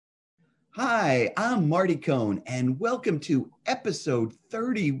Hi, I'm Marty Cohn, and welcome to episode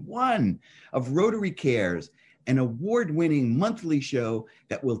 31 of Rotary Cares, an award winning monthly show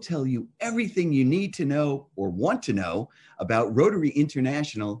that will tell you everything you need to know or want to know about Rotary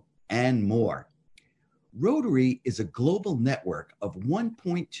International and more. Rotary is a global network of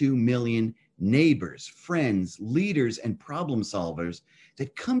 1.2 million neighbors, friends, leaders, and problem solvers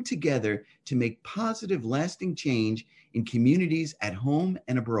that come together to make positive, lasting change in communities at home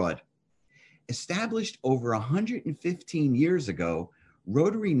and abroad. Established over 115 years ago,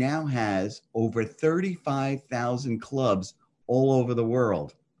 Rotary now has over 35,000 clubs all over the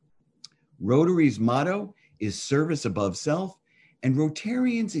world. Rotary's motto is service above self, and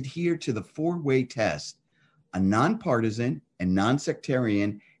Rotarians adhere to the four-way test, a nonpartisan and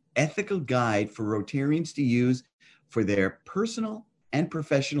non-sectarian ethical guide for Rotarians to use for their personal and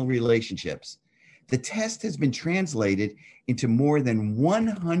professional relationships. The test has been translated into more than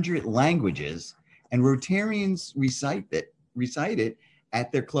 100 languages, and Rotarians recite it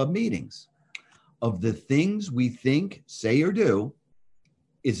at their club meetings. Of the things we think, say, or do,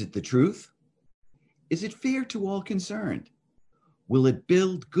 is it the truth? Is it fair to all concerned? Will it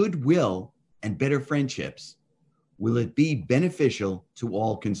build goodwill and better friendships? Will it be beneficial to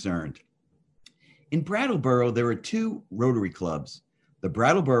all concerned? In Brattleboro, there are two Rotary clubs, the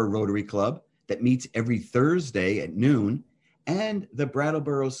Brattleboro Rotary Club that meets every Thursday at noon, and the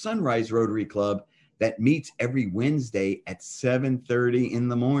Brattleboro Sunrise Rotary Club that meets every Wednesday at 7:30 in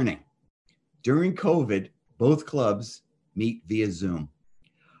the morning. During COVID, both clubs meet via Zoom.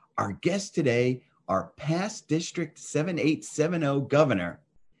 Our guests today are past District 7870 Governor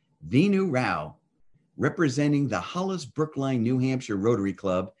Venu Rao, representing the Hollis Brookline, New Hampshire Rotary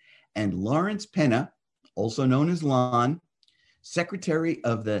Club, and Lawrence Penna, also known as Lon, Secretary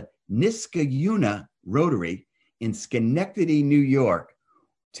of the Niskayuna Rotary in Schenectady, New York.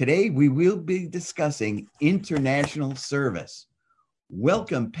 Today, we will be discussing international service.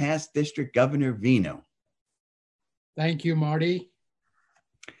 Welcome, past District Governor Venu. Thank you, Marty.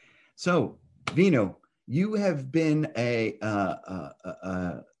 So, Venu, you have been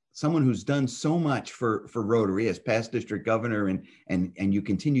someone who's done so much for Rotary as past District Governor, and you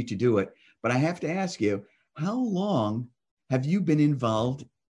continue to do it. But I have to ask you, how long have you been involved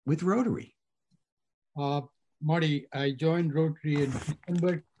with Rotary? Marty, I joined Rotary in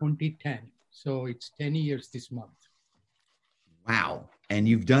December 2010, so it's 10 years this month. Wow, and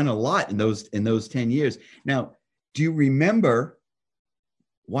you've done a lot in those 10 years. Now, do you remember,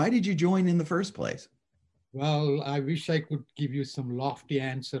 why did you join in the first place? Well, I wish I could give you some lofty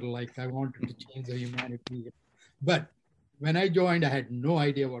answer like I wanted to change the humanity. But when I joined, I had no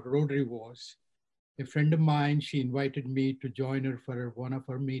idea what Rotary was. A friend of mine, she invited me to join her for one of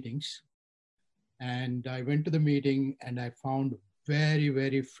her meetings. And I went to the meeting and I found very,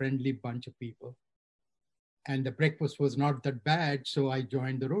 very friendly bunch of people. And the breakfast was not that bad, so I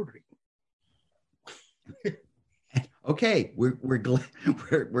joined the Rotary. Okay, we're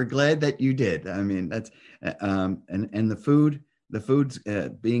glad that you did. I mean, that's and the food's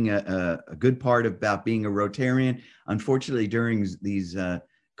being a good part about being a Rotarian. Unfortunately, during these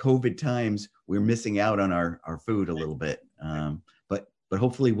COVID times, we're missing out on our food a little bit. But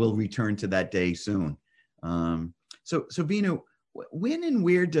hopefully we'll return to that day soon. So Venu, when and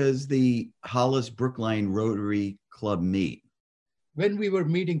where does the Hollis Brookline Rotary Club meet? When we were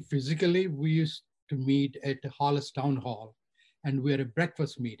meeting physically, we used to meet at the Hollis Town Hall, and we're a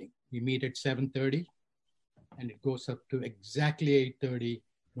breakfast meeting. We meet at 7:30, and it goes up to exactly 8:30,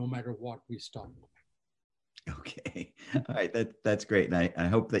 no matter what we stop. Okay, all right, that's great, and I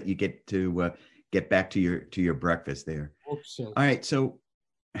hope that you get back to your breakfast there. Hope so. All right, so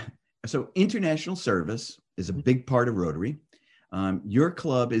international service is a big part of Rotary. Your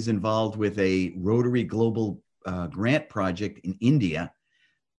club is involved with a Rotary Global Grant project in India.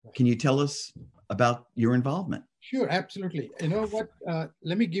 Can you tell us about your involvement? Sure, absolutely. You know what?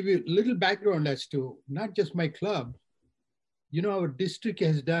 Let me give you a little background as to not just my club. You know, our district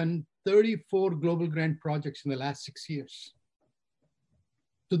has done 34 global grant projects in the last 6 years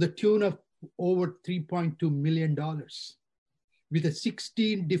to the tune of over $3.2 million with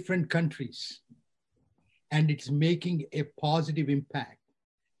 16 different countries. And it's making a positive impact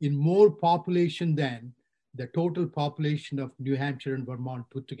in more population than the total population of New Hampshire and Vermont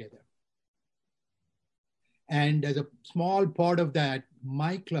put together. And as a small part of that,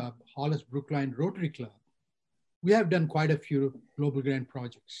 my club, Hollis Brookline Rotary Club, we have done quite a few global grant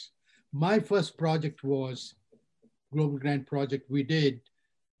projects. My first project was global grant project. We did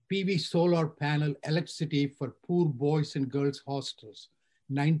PV solar panel electricity for poor boys and girls hostels,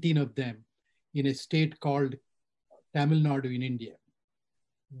 19 of them in a state called Tamil Nadu in India.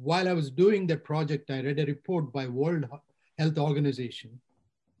 while I was doing that project, I read a report by World Health Organization.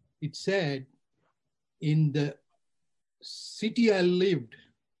 It said in the city I lived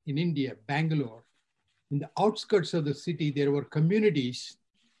in India, Bangalore, in the outskirts of the city, there were communities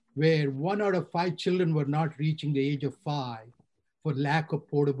where 1 out of 5 children were not reaching the age of 5 for lack of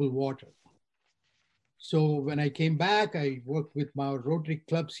potable water. So when I came back, I worked with my Rotary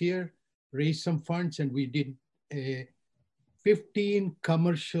clubs here, raised some funds, and we did 15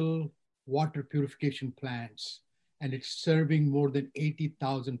 commercial water purification plants, and it's serving more than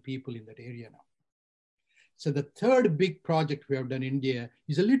 80,000 people in that area now. So the third big project we have done in India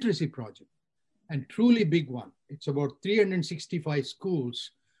is a literacy project, and truly big one. It's about 365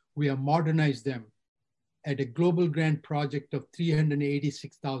 schools. We have modernized them at a global grant project of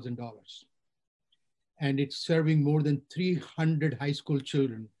 $386,000. And it's serving more than 300 high school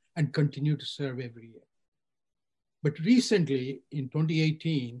children and continue to serve every year. But recently, in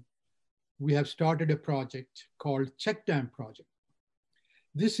 2018, we have started a project called Check Dam Project.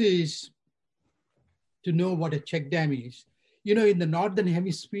 This is to know what a check dam is. You know, in the Northern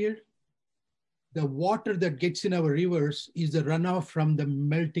Hemisphere, the water that gets in our rivers is the runoff from the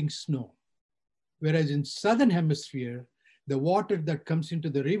melting snow. Whereas in Southern Hemisphere, the water that comes into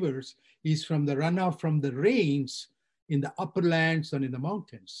the rivers is from the runoff from the rains in the upper lands and in the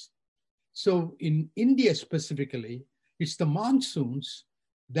mountains. So in India specifically, it's the monsoons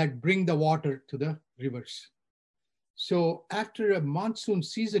that bring the water to the rivers. So after a monsoon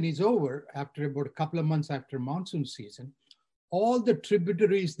season is over, after about a couple of months after monsoon season, all the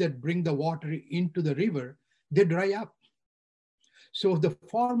tributaries that bring the water into the river, they dry up. So the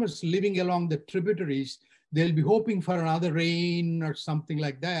farmers living along the tributaries, they'll be hoping for another rain or something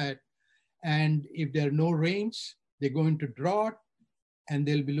like that. And if there are no rains, they go into drought and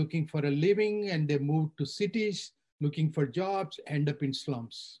they'll be looking for a living, and they move to cities, looking for jobs, end up in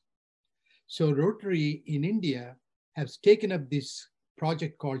slums. So Rotary in India has taken up this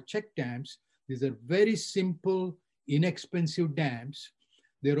project called Check Dams. These are very simple, inexpensive dams.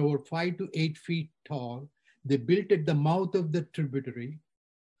 They're over 5 to 8 feet tall. They built at the mouth of the tributary.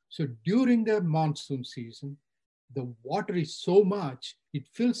 So during the monsoon season, the water is so much, it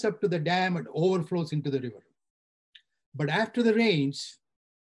fills up to the dam and overflows into the river. But after the rains,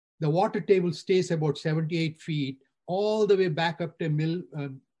 the water table stays about 78 feet, all the way back up to a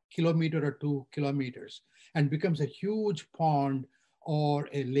kilometer or 2 kilometers, and becomes a huge pond or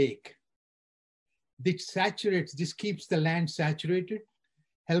a lake. This saturates, this keeps the land saturated,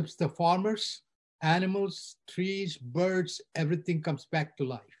 helps the farmers, animals, trees, birds, everything comes back to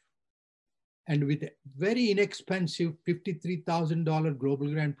life. And with a very inexpensive $53,000 global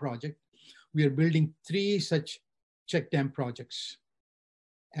grant project, we are building 3 such check dam projects.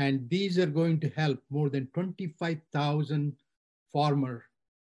 And these are going to help more than 25,000 farmers,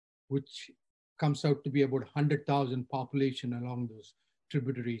 which comes out to be about 100,000 population along those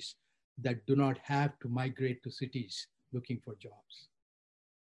tributaries that do not have to migrate to cities looking for jobs.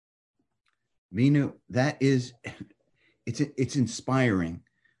 Venu, that is, it's inspiring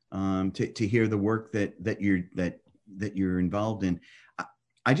to hear the work that you're involved in.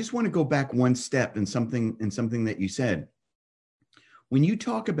 I just want to go back one step in something that you said. When you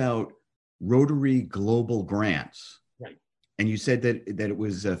talk about Rotary Global Grants, right? And you said that it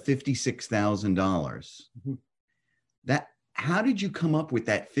was $56,000. Mm-hmm. How did you come up with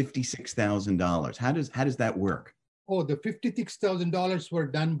that $56,000? How does that work? Oh, the $56,000 were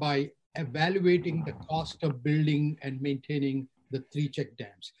done by evaluating the cost of building and maintaining the 3 check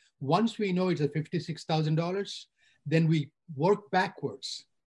dams. Once we know it's a $56,000, then we work backwards.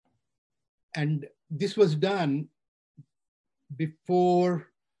 And this was done before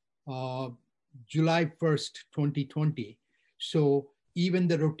July 1st, 2020. So even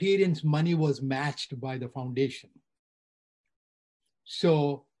the Rotarians' money was matched by the foundation.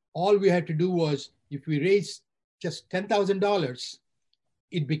 So all we had to do was, if we raised just $10,000,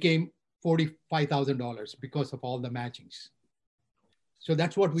 it became $45,000 because of all the matchings. So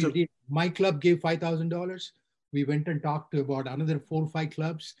that's what we did. My club gave $5,000. We went and talked to about another 4 or 5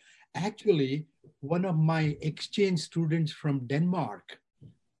 clubs. Actually, one of my exchange students from Denmark,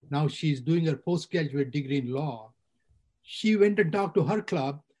 now she's doing her postgraduate degree in law. She went and talked to her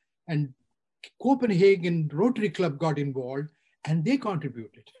club, and Copenhagen Rotary Club got involved, and they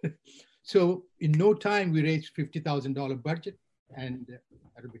contributed. So in no time, we raised $50,000 budget, and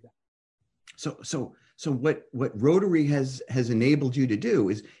that'll be done. So what Rotary has enabled you to do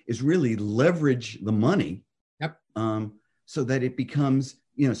is really leverage the money. Yep. So that it becomes,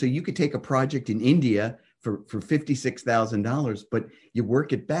 so you could take a project in India for $56,000, but you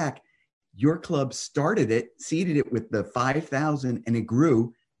work it back. Your club started it, seeded it with the 5,000, and it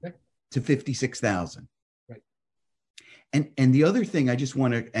grew to 56,000. Right. And the other thing I just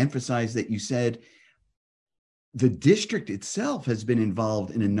want to emphasize that you said, the district itself has been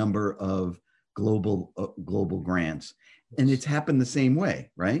involved in a number of global grants, and it's happened the same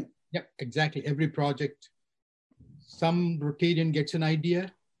way, right? Yep, exactly. Every project, some Rotarian gets an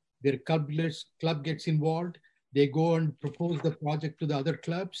idea, their club gets involved, they go and propose the project to the other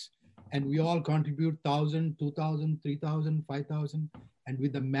clubs, and we all contribute 1,000, 2,000, 3,000, 5,000, and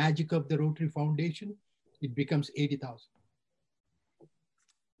with the magic of the Rotary Foundation, it becomes 80,000.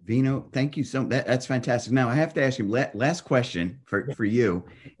 Vino, thank you so much. That's fantastic. Now I have to ask you, last question for you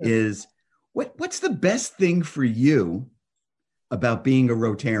is, what's the best thing for you about being a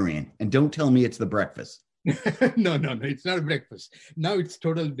Rotarian? And don't tell me it's the breakfast. No, it's not a breakfast. Now it's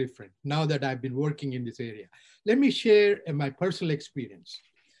totally different. Now that I've been working in this area, let me share my personal experience.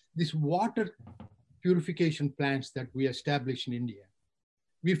 This water purification plants that we established in India,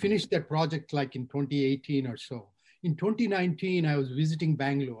 we finished that project like in 2018 or so. In 2019, I was visiting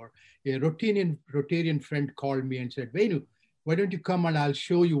Bangalore. A Rotarian friend called me and said, Venu, why don't you come and I'll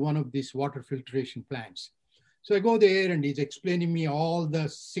show you one of these water filtration plants. So I go there and he's explaining me all the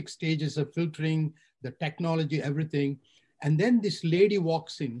 6 stages of filtering, the technology, everything. And then this lady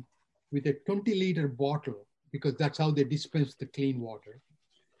walks in with a 20-liter bottle, because that's how they dispense the clean water.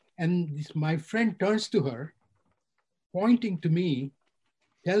 And my friend turns to her, pointing to me,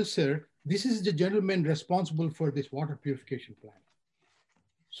 tells her, this is the gentleman responsible for this water purification plant.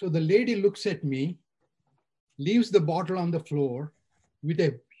 So the lady looks at me, leaves the bottle on the floor with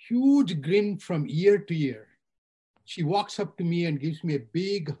a huge grin from ear to ear. She walks up to me and gives me a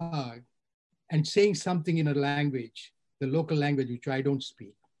big hug and saying something in her language, the local language, which I don't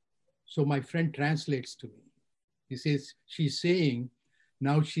speak. So my friend translates to me. He says, she's saying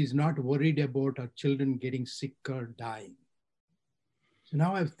now she's not worried about her children getting sick or dying. So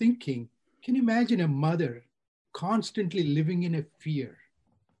now I'm thinking, can you imagine a mother constantly living in a fear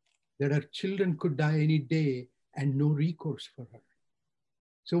that her children could die any day and no recourse for her?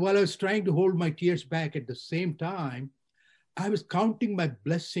 So while I was trying to hold my tears back, at the same time, I was counting my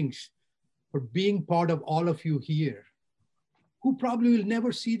blessings for being part of all of you here, who probably will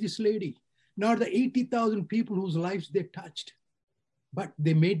never see this lady, nor the 80,000 people whose lives they touched, but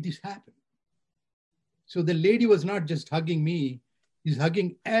they made this happen. So the lady was not just hugging me, he's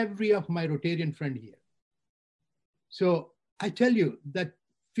hugging every of my Rotarian friend here. So I tell you, that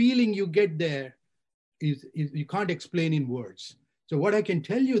feeling you get there is you can't explain in words. So what I can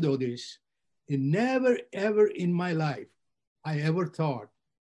tell you though is, never ever in my life, I ever thought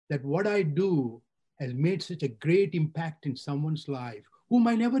that what I do has made such a great impact in someone's life whom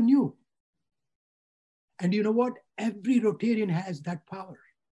I never knew. And you know what? Every Rotarian has that power.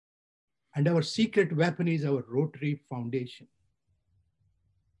 And our secret weapon is our Rotary Foundation.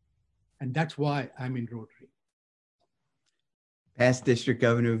 And that's why I'm in Rotary. Past District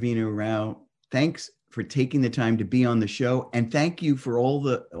Governor Vinu Rao, thanks for taking the time to be on the show, and thank you for all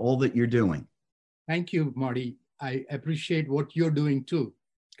that you're doing. Thank you, Marty. I appreciate what you're doing too.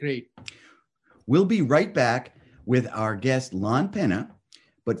 Great. We'll be right back with our guest, Lon Penna.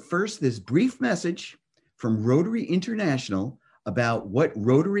 But first, this brief message from Rotary International about what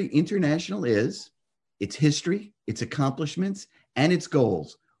Rotary International is, its history, its accomplishments, and its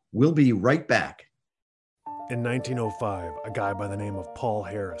goals. We'll be right back. In 1905, a guy by the name of Paul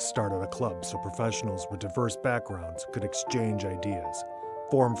Harris started a club so professionals with diverse backgrounds could exchange ideas,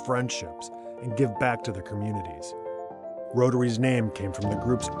 form friendships, and give back to their communities. Rotary's name came from the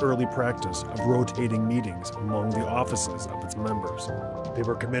group's early practice of rotating meetings among the offices of its members. They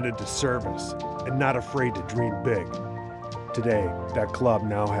were committed to service and not afraid to dream big. Today, that club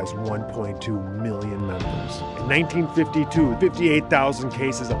now has 1.2 million members. In 1952, 58,000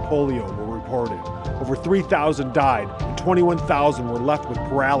 cases of polio were reported. Over 3,000 died, and 21,000 were left with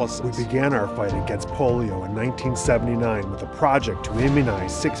paralysis. We began our fight against polio in 1979 with a project to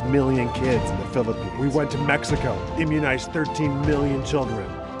immunize 6 million kids in the Philippines. We went to Mexico, immunized 13 million children.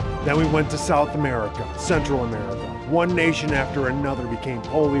 Then we went to South America, Central America. One nation after another became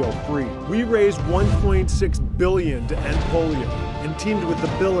polio-free. We raised $1.6 billion to end polio and teamed with the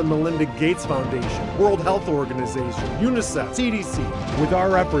Bill and Melinda Gates Foundation, World Health Organization, UNICEF, CDC. With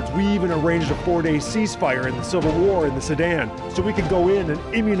our efforts, we even arranged a 4-day ceasefire in the Civil War in the Sudan so we could go in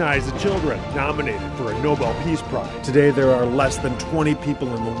and immunize the children, nominated for a Nobel Peace Prize. Today, there are less than 20 people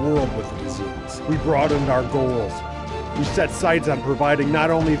in the world with the disease. We broadened our goals. We set sights on providing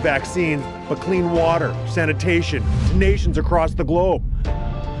not only vaccines, but clean water, sanitation to nations across the globe.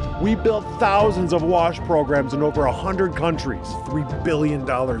 We built thousands of WASH programs in over 100 countries, $3 billion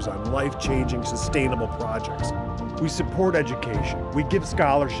on life-changing sustainable projects. We support education. We give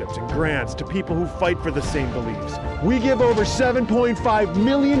scholarships and grants to people who fight for the same beliefs. We give over $7.5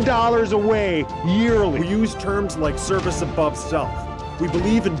 million away yearly. We use terms like service above self. We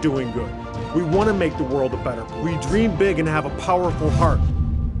believe in doing good. We want to make the world a better place. We dream big and have a powerful heart.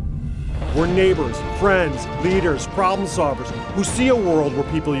 We're neighbors, friends, leaders, problem solvers who see a world where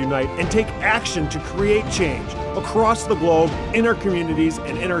people unite and take action to create change across the globe, in our communities,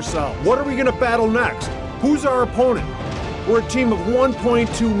 and in ourselves. What are we going to battle next? Who's our opponent? We're a team of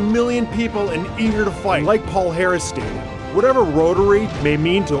 1.2 million people and eager to fight. And like Paul Harris stated, whatever Rotary may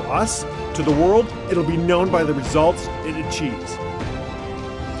mean to us, to the world, it'll be known by the results it achieves.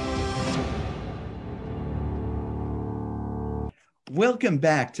 Welcome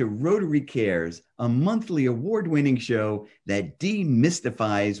back to Rotary Cares, a monthly award-winning show that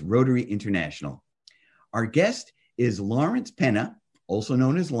demystifies Rotary International. Our guest is Lawrence Penna, also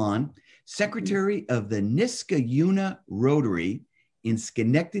known as Lon, Secretary of the Niskayuna Rotary in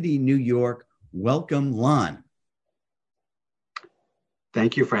Schenectady, New York. Welcome, Lon.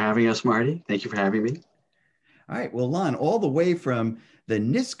 Thank you for having us, Marty. Thank you for having me. All right. Well, Lon, all the way from the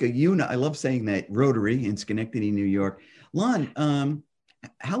Niskayuna, I love saying that, Rotary in Schenectady, New York. Lon,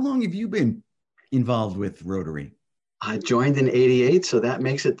 how long have you been involved with Rotary? I joined in '88, so that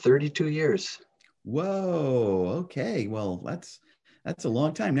makes it 32 years. Whoa. Okay. Well, that's a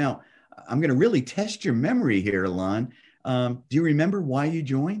long time. Now, I'm going to really test your memory here, Lon. Do you remember why you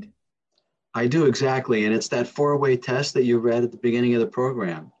joined? I do, exactly. And it's that four-way test that you read at the beginning of the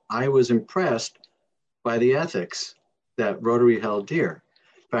program. I was impressed by the ethics that Rotary held dear.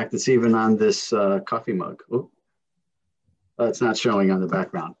 In fact, it's even on this coffee mug. Ooh. It's not showing on the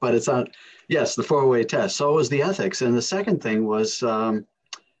background, but it's on, yes, the four-way test. So it was the ethics. And the second thing was I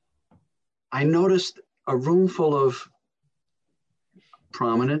noticed a room full of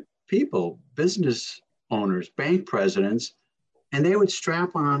prominent people, business owners, bank presidents, and they would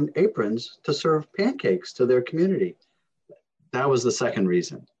strap on aprons to serve pancakes to their community. That was the second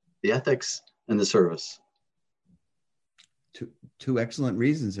reason, the ethics and the service. Two excellent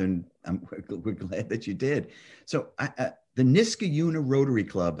reasons, and we're glad that you did. So the Niskayuna Rotary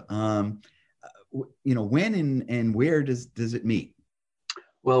Club, when and where does it meet?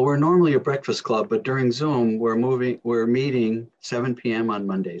 Well, we're normally a breakfast club, but during Zoom, we're meeting 7 p.m. on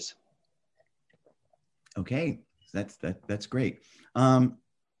Mondays. Okay, that's great.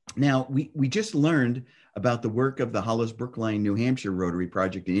 Now, we just learned about the work of the Hollis Brookline, New Hampshire Rotary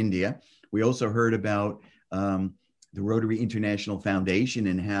Project in India. We also heard about the Rotary International Foundation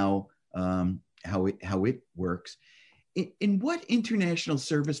and how it works. In what international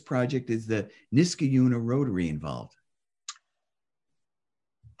service project is the Niskayuna Rotary involved?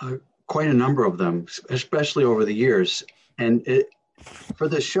 Quite a number of them, especially over the years. And for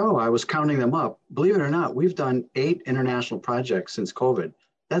this show, I was counting them up. Believe it or not, we've done 8 international projects since COVID.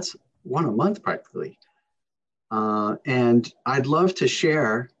 That's one a month practically. And I'd love to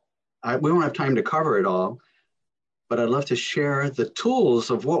share, we won't have time to cover it all, but I'd love to share the tools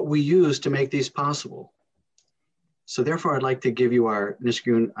of what we use to make these possible. So therefore, I'd like to give you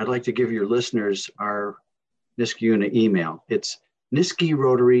I'd like to give your listeners our Niskayuna email. It's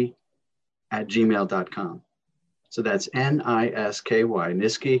niskyrotary@gmail.com. So that's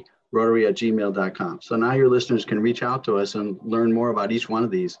NISKY, niskyrotary@gmail.com. So now your listeners can reach out to us and learn more about each one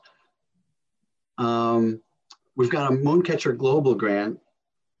of these. We've got a Mooncatcher Global Grant.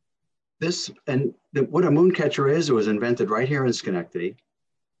 What a Mooncatcher is, it was invented right here in Schenectady.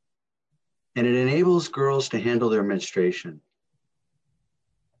 And it enables girls to handle their menstruation.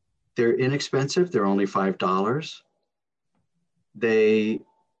 They're inexpensive, they're only $5. They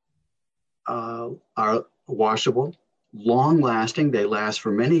are washable, long lasting. They last for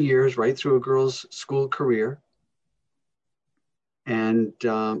many years, right through a girl's school career. And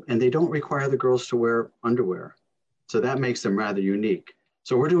they don't require the girls to wear underwear. So that makes them rather unique.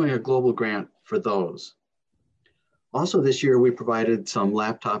 So we're doing a global grant for those. Also this year, we provided some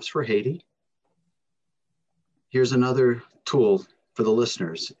laptops for Haiti. Here's another tool for the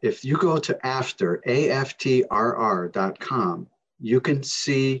listeners. If you go to AFTRR.com, you can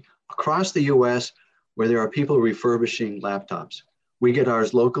see across the US where there are people refurbishing laptops. We get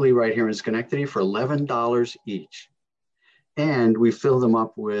ours locally right here in Schenectady for $11 each. And we fill them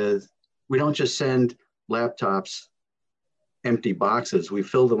up with, we don't just send laptops, empty boxes, we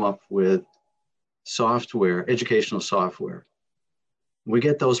fill them up with software, educational software. We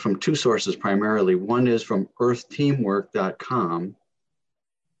get those from 2 sources primarily. One is from earthteamwork.com,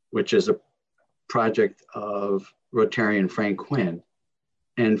 which is a project of Rotarian Frank Quinn,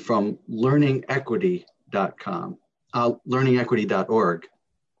 and from learningequity.com, learningequity.org.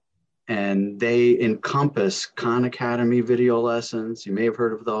 And they encompass Khan Academy video lessons. You may have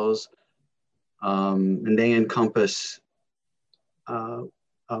heard of those. And they encompass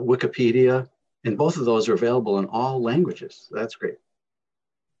Wikipedia. And both of those are available in all languages. So that's great.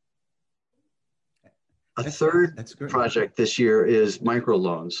 A third project this year is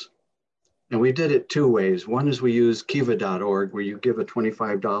microloans. And we did it two ways. One is we use kiva.org, where you give a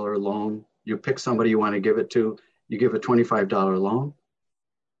 $25 loan. You pick somebody you want to give it to. You give a $25 loan.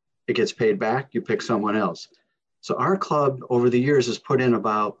 It gets paid back. You pick someone else. So our club over the years has put in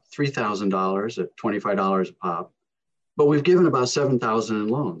about $3,000 at $25 a pop. But we've given about $7,000 in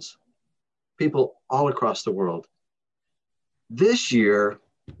loans. People all across the world. This year,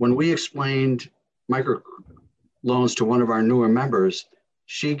 when we explained micro loans to one of our newer members,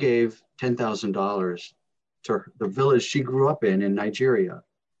 she gave $10,000 to the village she grew up in Nigeria.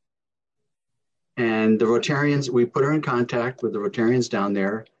 And the Rotarians, we put her in contact with the Rotarians down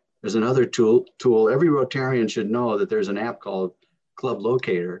there. There's another tool. Every Rotarian should know that there's an app called Club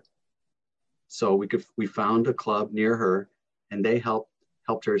Locator. So we found a club near her, and they helped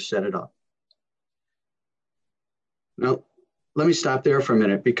her set it up. Now, let me stop there for a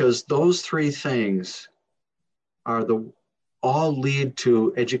minute, because those three things are all lead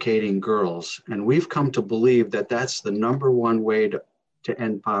to educating girls. And we've come to believe that that's the number one way to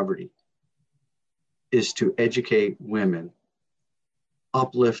end poverty, is to educate women,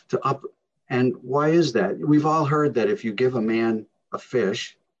 uplift. And why is that? We've all heard that if you give a man a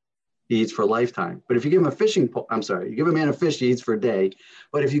fish, he eats for a lifetime. But if you give him a fishing pole, you give a man a fish, he eats for a day.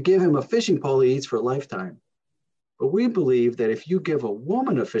 But if you give him a fishing pole, he eats for a lifetime. But we believe that if you give a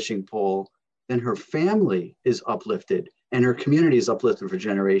woman a fishing pole, then her family is uplifted and her community is uplifted for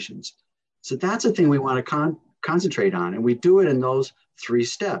generations. So that's the thing we want to concentrate on. And we do it in those three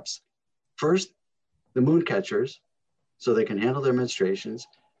steps. First, the moon catchers, so they can handle their menstruations.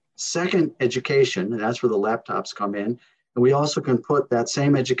 Second, education, and that's where the laptops come in. And we also can put that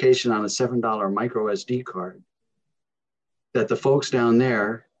same education on a $7 micro SD card that the folks down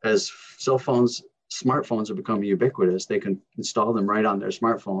there, as cell phones, smartphones are becoming ubiquitous, they can install them right on their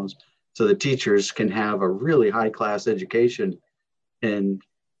smartphones, so the teachers can have a really high class education in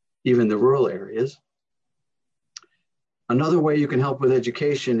even the rural areas. Another way you can help with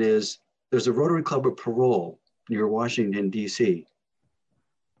education is there's a Rotary Club of Parole near Washington, D.C.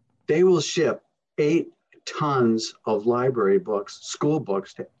 They will ship 8 tons of library books, school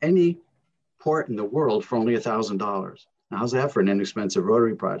books, to any port in the world for only $1,000. Now, how's that for an inexpensive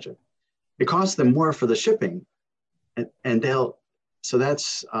Rotary project? It costs them more for the shipping, and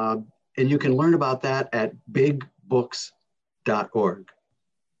you can learn about that at bigbooks.org,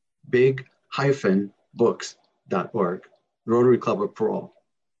 big-books.org, Rotary Club of Parole.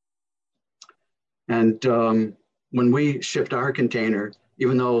 And when we shipped our container,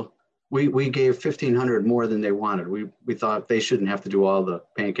 even though we gave 1,500 more than they wanted, we thought they shouldn't have to do all the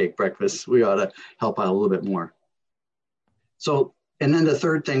pancake breakfasts. We ought to help out a little bit more. So, and then the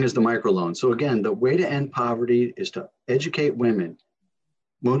third thing is the microloan. So again, the way to end poverty is to educate women.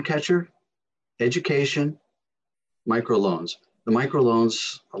 Mooncatcher, education, microloans. The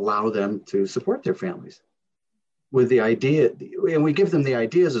microloans allow them to support their families with the idea, and we give them the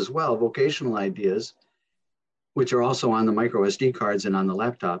ideas as well, vocational ideas, which are also on the micro SD cards and on the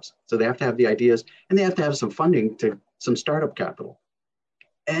laptops. So they have to have the ideas, and they have to have some funding, to some startup capital.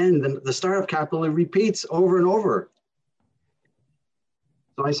 And the startup capital repeats over and over.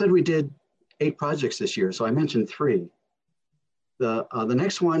 So I said we did 8 projects this year. So I mentioned 3. The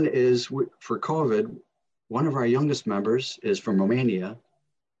next one is for COVID. One of our youngest members is from Romania.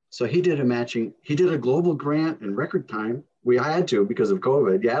 So he did a global grant in record time. We had to because of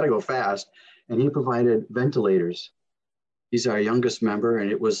COVID. You had to go fast. And he provided ventilators. He's our youngest member,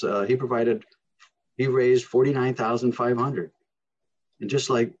 and it was he raised $49,500. And just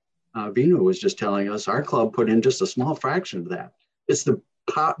like Vinu was just telling us, our club put in just a small fraction of that. It's the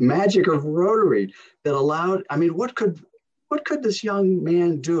magic of Rotary that allowed. I mean, what could this young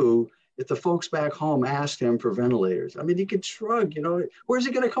man do if the folks back home asked him for ventilators? I mean, he could shrug. Where's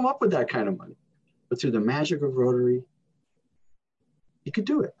he going to come up with that kind of money? But through the magic of Rotary, he could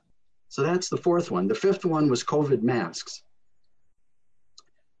do it. So that's the 4th one. The 5th one was COVID masks.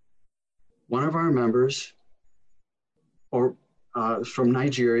 One of our members, from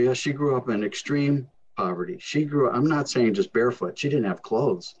Nigeria, she grew up in extreme poverty. I'm not saying just barefoot. She didn't have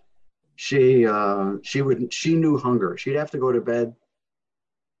clothes. She knew hunger. She'd have to go to bed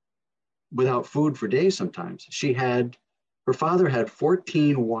without food for days sometimes. Her father had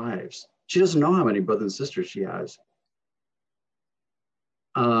 14 wives. She doesn't know how many brothers and sisters she has.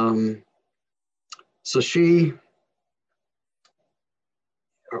 So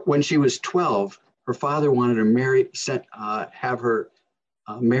when she was 12, her father wanted to have her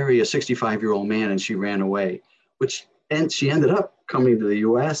marry a 65-year-old man, and she ran away, and she ended up coming to the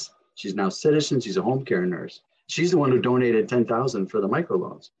US. She's now citizen. She's a home care nurse. She's the one who donated $10,000 for the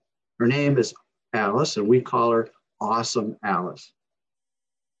microloans. Her name is Alice, and we call her Awesome Alice.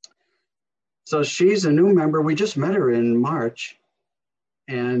 So she's a new member. We just met her in March,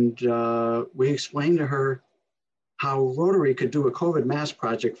 and we explained to her how Rotary could do a COVID mask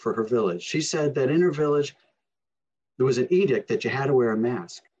project for her village. She said that in her village, there was an edict that you had to wear a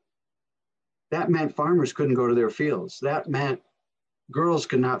mask. That meant farmers couldn't go to their fields. That meant girls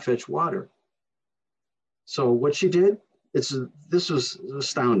could not fetch water. So what she did, this was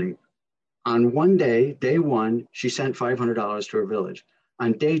astounding. On one day, day one, she sent $500 to her village.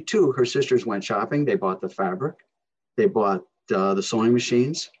 On day two, her sisters went shopping. They bought the fabric. They bought the sewing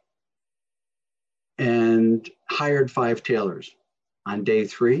machines and hired 5 tailors. On day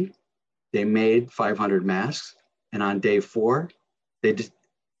 3, they made 500 masks. And on day 4,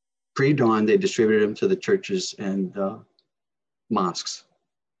 pre-dawn, they distributed them to the churches and mosques.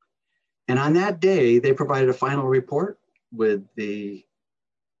 And on that day, they provided a final report with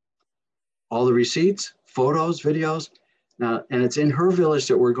all the receipts, photos, videos. Now, and it's in her village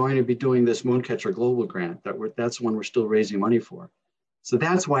that we're going to be doing this Mooncatcher Global Grant. That's one we're still raising money for. So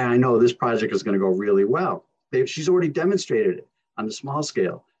that's why I know this project is going to go really well. She's already demonstrated it on the small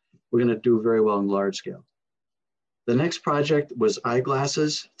scale. We're going to do very well on the large scale. The next project was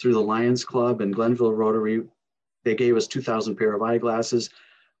eyeglasses through the Lions Club and Glenville Rotary. They gave us 2,000 pair of eyeglasses.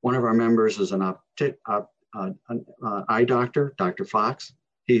 One of our members is an eye doctor, Dr. Fox.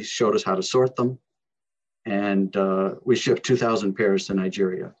 He showed us how to sort them. And we shipped 2,000 pairs to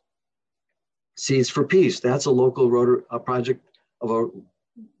Nigeria. Seeds for Peace, that's a local project of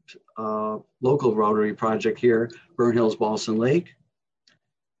a local Rotary project here, Burn Hills Balsam Lake.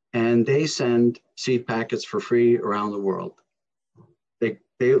 And they send seed packets for free around the world.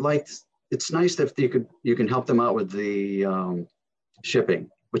 It's nice that you can help them out with the shipping,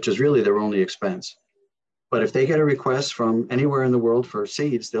 which is really their only expense. But if they get a request from anywhere in the world for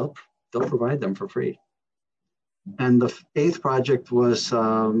seeds, they'll provide them for free. And the 8th project was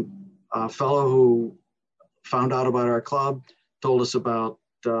a fellow who found out about our club, told us about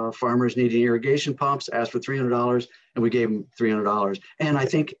farmers needing irrigation pumps, asked for $300, and we gave him $300.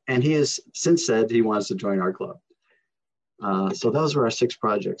 And he has since said he wants to join our club. So those were our 6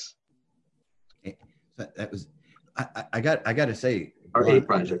 projects. That was, I got to say, our 8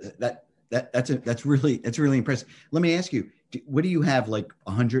 projects. That's really impressive. Let me ask you, what do you have, like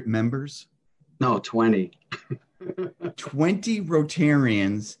 100 members? No, 20. 20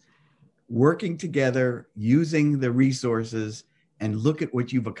 Rotarians working together, using the resources, and look at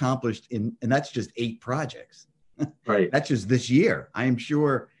what you've accomplished and that's just 8 projects. Right. That's just this year. I am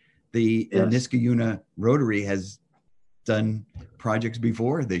sure the Niskayuna Rotary has done projects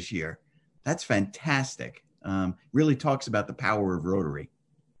before this year. That's fantastic. Really talks about the power of Rotary.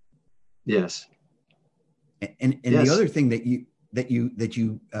 Yes. And yes. The other thing that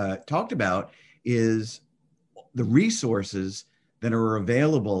you talked about is the resources that are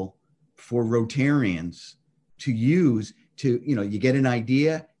available for Rotarians to use to, you get an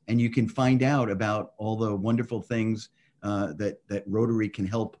idea and you can find out about all the wonderful things that Rotary can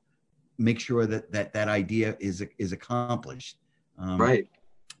help make sure that idea is accomplished. Right.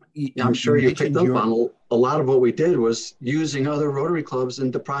 I'm sure you picked up on a lot of what we did was using other Rotary clubs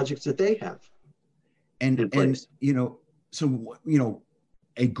and the projects that they have. So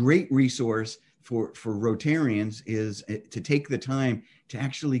a great resource for Rotarians is to take the time to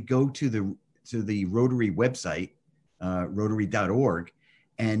actually go to the Rotary website, rotary.org.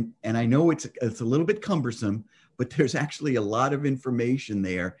 And I know it's a little bit cumbersome, but there's actually a lot of information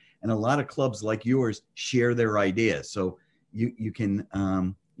there, and a lot of clubs like yours share their ideas. So you can,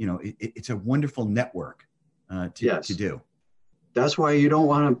 it's a wonderful network to do. That's why you don't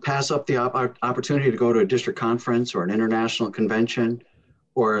want to pass up the opportunity to go to a district conference or an international convention,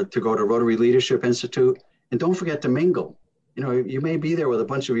 or to go to Rotary Leadership Institute. And don't forget to mingle. You may be there with a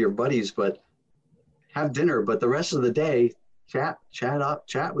bunch of your buddies, but have dinner. But the rest of the day,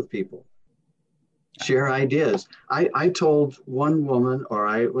 chat with people, share ideas. I told one woman, or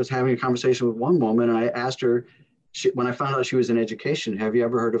I was having a conversation with one woman, and I asked her, when I found out she was in education, have you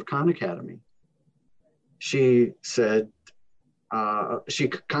ever heard of Khan Academy? She said, she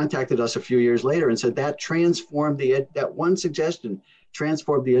contacted us a few years later and said that transformed that one suggestion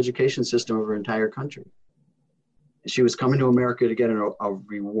transformed the education system of her entire country. She was coming to America to get a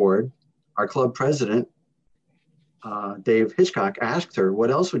reward. Our club president, Dave Hitchcock, asked her,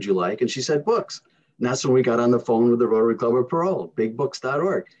 what else would you like? And she said, books. And that's when we got on the phone with the Rotary Club of Parole,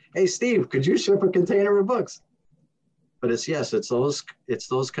 bigbooks.org. Hey, Steve, could you ship a container of books? But it's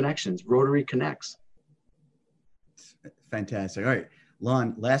those connections. Rotary connects. Fantastic. All right,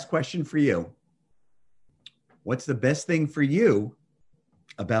 Lon, last question for you. What's the best thing for you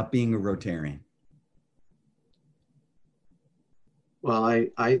about being a Rotarian? Well,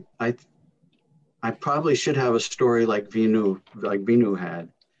 I probably should have a story like Vinu had.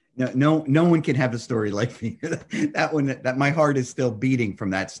 No one can have a story like me. That my heart is still beating from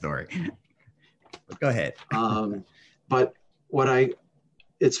that story. But go ahead. But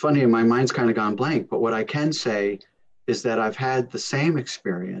it's funny, my mind's kind of gone blank, but what I can say is that I've had the same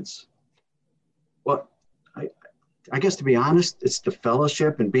experience. Well, I guess to be honest, it's the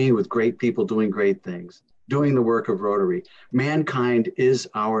fellowship and being with great people doing great things, doing the work of Rotary. Mankind is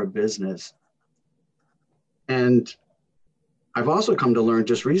our business. And I've also come to learn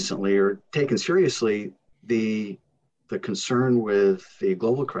just recently, or taken seriously, the concern with the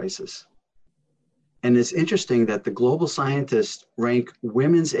global crisis. And it's interesting that the global scientists rank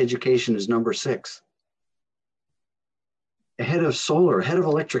women's education as number 6, ahead of solar, ahead of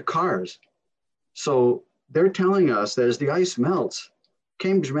electric cars. So they're telling us that as the ice melts,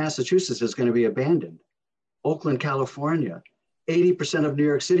 Cambridge, Massachusetts is going to be abandoned. Oakland, California, 80% of New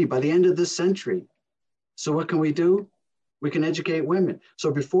York City by the end of this century. So what can we do? We can educate women.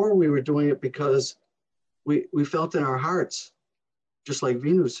 So before we were doing it because we felt in our hearts, just like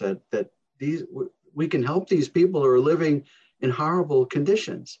Vinu said, that we can help these people who are living in horrible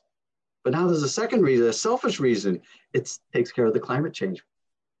conditions. But now there's a second reason, a selfish reason. It takes care of the climate change.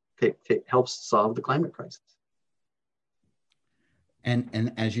 It helps solve the climate crisis.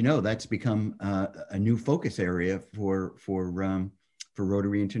 And as you know, that's become a new focus area for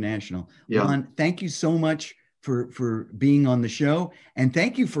Rotary International. Yeah. Lon, thank you so much for being on the show, and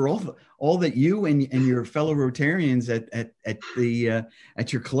thank you for all that you and your fellow Rotarians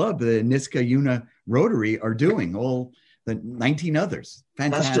at your club, the Niska Una Rotary, are doing. All the 19 others.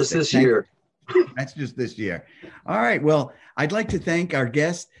 Fantastic. That's just this year. That's just this year. All right. Well, I'd like to thank our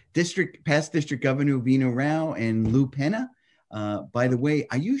guests, past District Governor Vinu Rao and Lou Penna. By the way,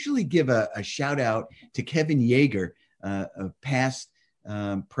 I usually give a shout out to Kevin Yeager, a past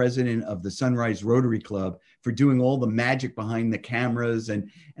president of the Sunrise Rotary Club, for doing all the magic behind the cameras.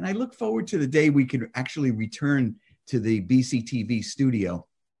 And I look forward to the day we can actually return to the BCTV studio.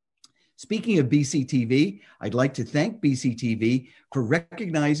 Speaking of BCTV, I'd like to thank BCTV for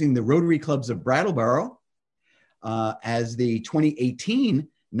recognizing the Rotary Clubs of Brattleboro as the 2018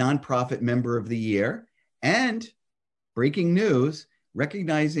 Nonprofit Member of the Year, and breaking news,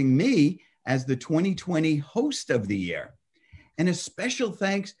 recognizing me as the 2020 Host of the Year. And a special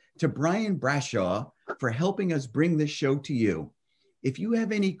thanks to Brian Brashaw for helping us bring this show to you. If you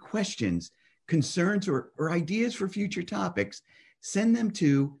have any questions, concerns, or ideas for future topics, send them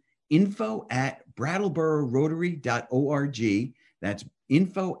to info@brattleboro-rotary.org. That's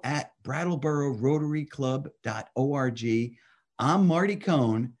info@brattleboro-rotaryclub.org. I'm Marty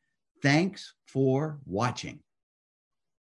Cohn. Thanks for watching.